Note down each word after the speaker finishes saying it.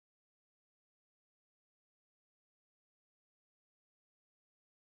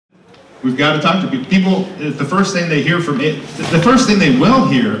We've got to talk to people. People, the first thing they hear from it, the first thing they will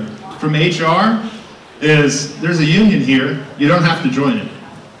hear from HR is, there's a union here, you don't have to join it.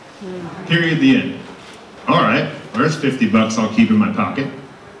 Period, the end. All right, well, there's 50 bucks I'll keep in my pocket.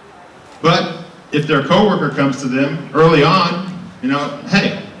 But if their coworker comes to them early on, you know,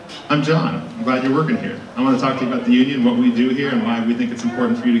 hey, I'm John, I'm glad you're working here. I want to talk to you about the union, what we do here, and why we think it's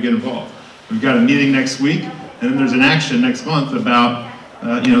important for you to get involved. We've got a meeting next week, and then there's an action next month about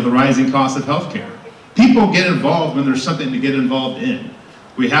you know, the rising cost of healthcare. People get involved when there's something to get involved in.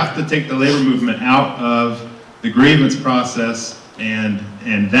 We have to take the labor movement out of the grievance process and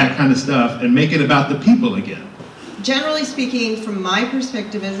that kind of stuff and make it about the people again. Generally speaking, from my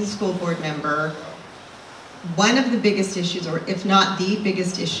perspective as a school board member, one of the biggest issues, or if not the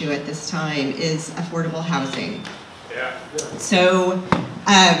biggest issue at this time, is affordable housing. Yeah. So,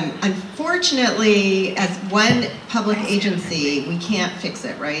 unfortunately, as one public agency, we can't fix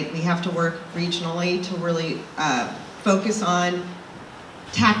it, right? We have to work regionally to really focus on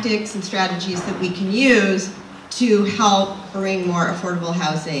tactics and strategies that we can use to help bring more affordable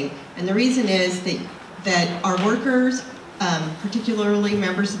housing. And the reason is that our workers, particularly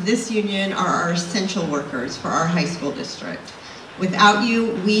members of this union, are our essential workers for our high school district. Without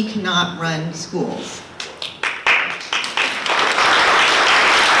you, we cannot run schools.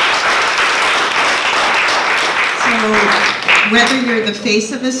 So whether you're the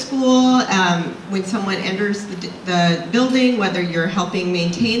face of a school, when someone enters the building, whether you're helping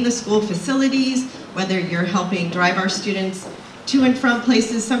maintain the school facilities, whether you're helping drive our students to and from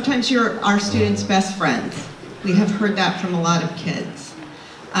places, sometimes you're our students' best friends. We have heard that from a lot of kids.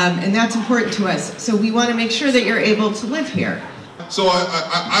 And that's important to us. So we want to make sure that you're able to live here. So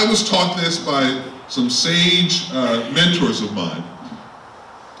I was taught this by some sage mentors of mine.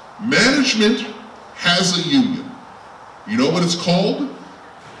 Management has a union. You know what it's called?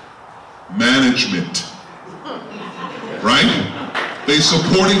 Management. Right? They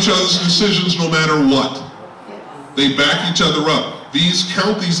support each other's decisions no matter what. They back each other up. These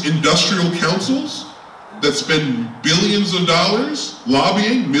industrial councils that spend billions of dollars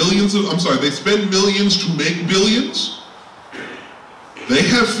lobbying, they spend millions to make billions. They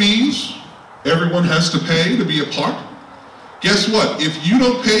have fees everyone has to pay to be a part. Guess what? If you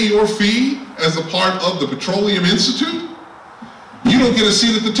don't pay your fee as a part of the Petroleum Institute, you don't get a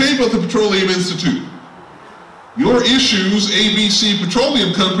seat at the table at the Petroleum Institute. Your issues, ABC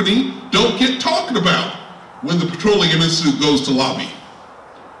Petroleum Company, don't get talked about when the Petroleum Institute goes to lobby.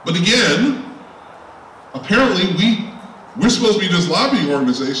 But again, apparently we're supposed to be just lobbying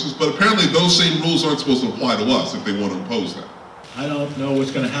organizations, but apparently those same rules aren't supposed to apply to us if they want to impose that. I don't know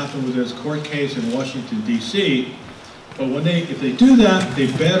what's going to happen with this court case in Washington, D.C., but if they do that, they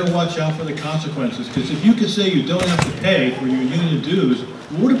better watch out for the consequences, because if you can say you don't have to pay for your union dues,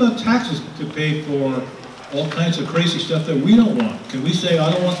 what about taxes to pay for all kinds of crazy stuff that we don't want? Can we say,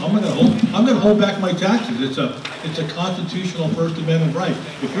 I'm going to hold back my taxes? It's a constitutional First Amendment right.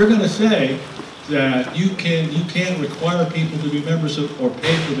 If you're going to say that you can't require people to be members of or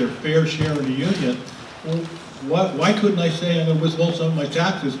pay for their fair share in the union, well, why couldn't I say I'm going to withhold some of my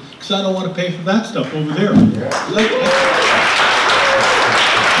taxes because I don't want to pay for that stuff over there? So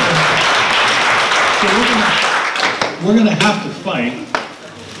we're going to have to fight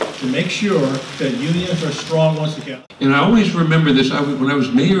to make sure that unions are strong once again. And I always remember this when I was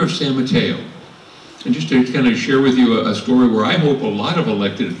mayor of San Mateo. And just to kind of share with you a story where I hope a lot of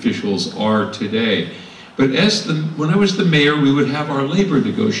elected officials are today. But when I was the mayor, we would have our labor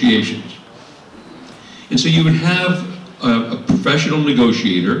negotiations. And so you would have a professional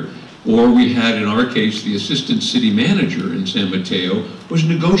negotiator, or we had, in our case, the assistant city manager in San Mateo was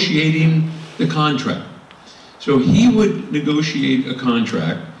negotiating the contract. So he would negotiate a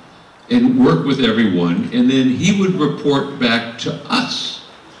contract and work with everyone, and then he would report back to us.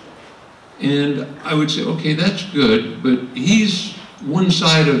 And I would say, okay, that's good, but he's one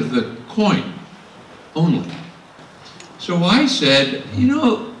side of the coin only. So I said, you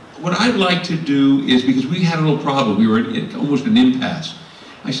know, what I'd like to do is, because we had a little problem, we were in almost an impasse.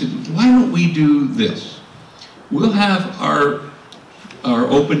 I said, why don't we do this? We'll have our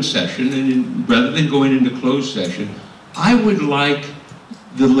open session, and rather than going into closed session, I would like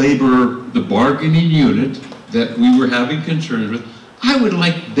the bargaining unit that we were having concerns with, I would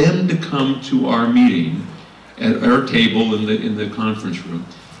like them to come to our meeting at our table in the conference room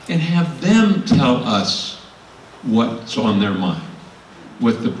and have them tell us what's on their mind,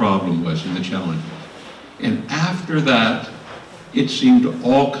 what the problem was and the challenge was. And after that, it seemed to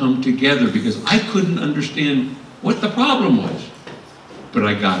all come together because I couldn't understand what the problem was, but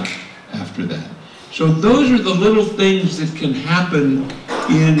I got it after that. So those are the little things that can happen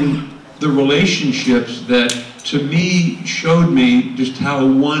in the relationships that to me showed me just how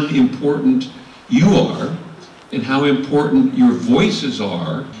important you are and how important your voices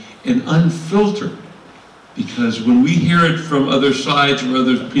are, and unfiltered. Because when we hear it from other sides or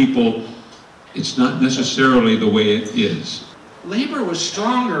other people, it's not necessarily the way it is. Labor was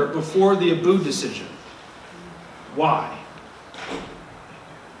stronger before the Abu decision. Why?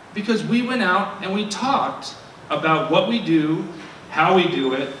 Because we went out and we talked about what we do, how we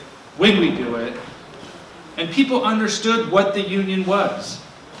do it, when we do it, and people understood what the union was.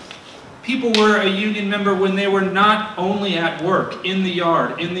 People were a union member when they were not only at work, in the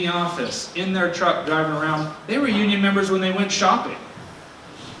yard, in the office, in their truck driving around. They were union members when they went shopping.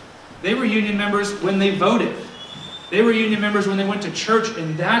 They were union members when they voted. They were union members when they went to church,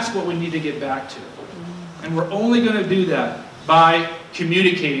 and that's what we need to get back to. And we're only going to do that by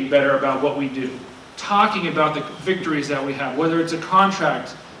communicating better about what we do, talking about the victories that we have, whether it's a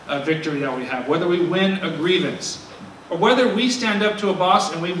contract victory that we have, whether we win a grievance, or whether we stand up to a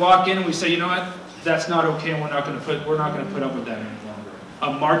boss and we walk in and we say, you know what, that's not okay, and we're not going to put up with that any longer.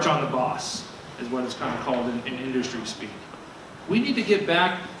 A march on the boss is what it's kind of called in industry speak. We need to get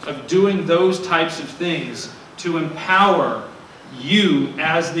back of doing those types of things to empower you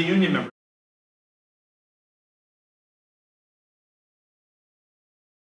as the union member.